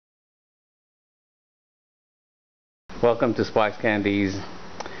Welcome to SpiceCandies.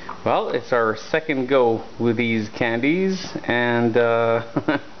 Well, it's our second go with these candies, and they're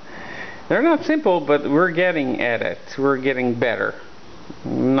not simple, but we're getting at it. We're getting better.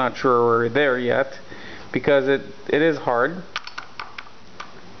 I'm not sure we're there yet because it is hard.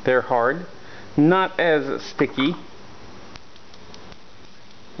 They're hard, not as sticky.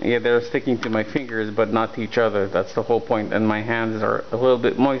 Yeah, they're sticking to my fingers, but not to each other. That's the whole point. And my hands are a little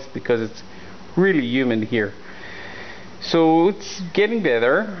bit moist because it's really humid here. So it's getting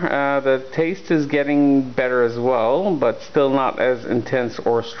better. The taste is getting better as well, but still not as intense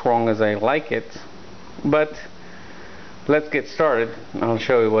or strong as I like it. But let's get started. I'll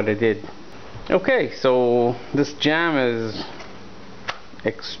show you what I did. Okay, so this jam is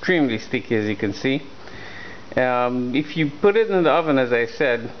extremely sticky, as you can see. If you put it in the oven, as I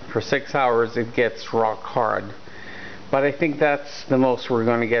said, for 6 hours, it gets rock hard. But I think that's the most we're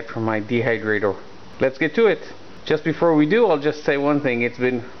going to get from my dehydrator. Let's get to it. Just before we do, I'll just say one thing. It's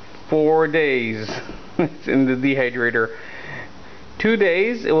been 4 days it's in the dehydrator. 2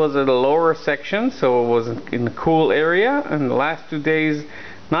 days it was at a lower section, so it was in the cool area, and the last 2 days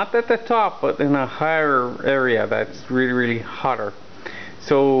not at the top, but in a higher area that's really hotter.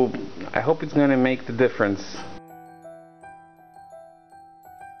 So I hope it's going to make the difference.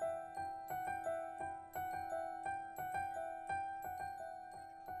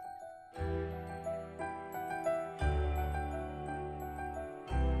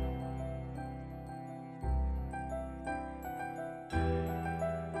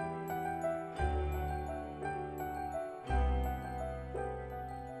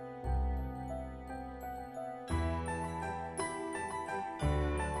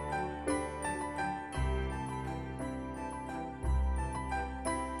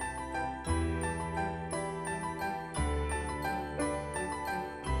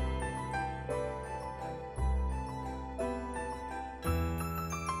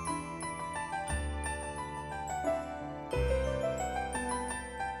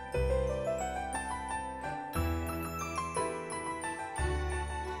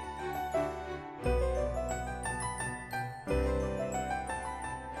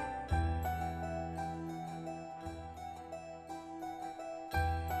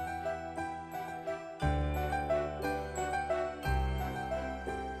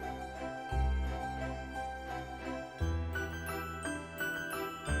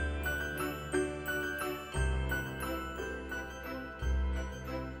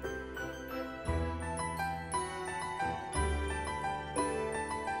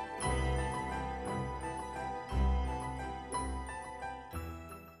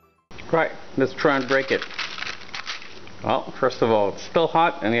 Right, let's try and break it. Well, first of all, it's still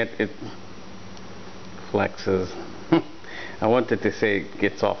hot, and yet it flexes. I wanted to say it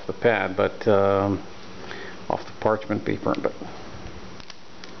gets off the pad, but off the parchment paper, but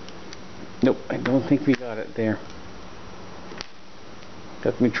nope, I don't think we got it there.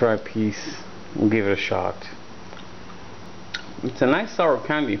 Let me try a piece. We'll give it a shot. It's a nice sour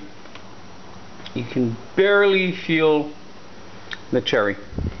candy. You can barely feel the cherry.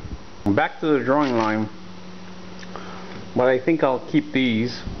 Back to the drawing line, but I think I'll keep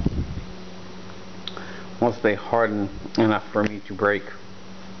these once they harden enough for me to break.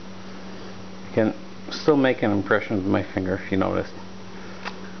 You can still make an impression with my finger if you noticed.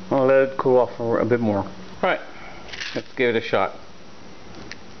 I'll let it cool off a bit more. Alright, let's give it a shot.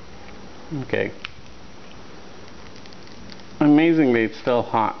 Okay. Amazingly, it's still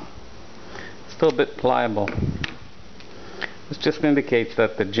hot. Still a bit pliable. This just indicates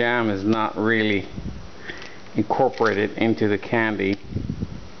that the jam is not really incorporated into the candy,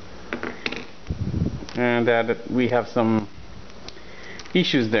 and that we have some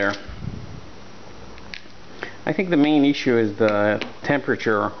issues there. I think the main issue is the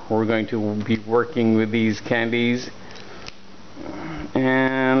temperature we're going to be working with these candies,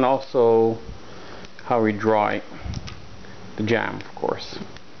 and also how we dry the jam, of course.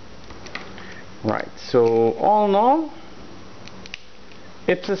 Right, so all in all,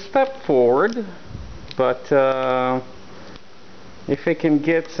 it's a step forward, but if I can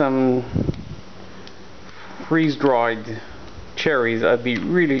get some freeze-dried cherries, I'd be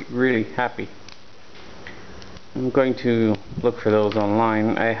really happy. I'm going to look for those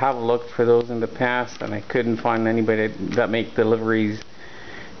online. I have looked for those in the past, and I couldn't find anybody that make deliveries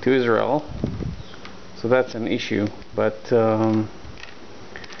to Israel, so that's an issue, but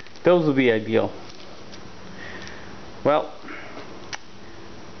those would be ideal. Well,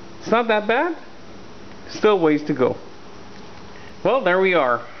 it's not that bad. Still ways to go. Well, there we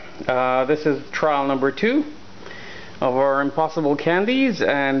are. This is trial number 2. of our impossible candies,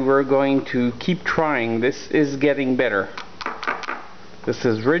 and we're going to keep trying. This is getting better. This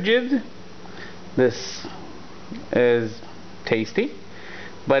is rigid. This is tasty,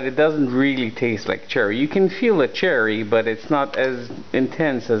 but it doesn't really taste like cherry. You can feel a cherry, but it's not as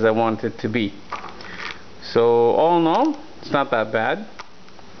intense as I want it to be. So all in all, it's not that bad,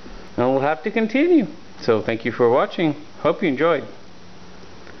 and we'll have to continue. So thank you for watching. Hope you enjoyed.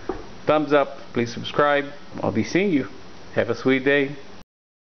 Thumbs up, please subscribe. I'll be seeing you. Have a sweet day.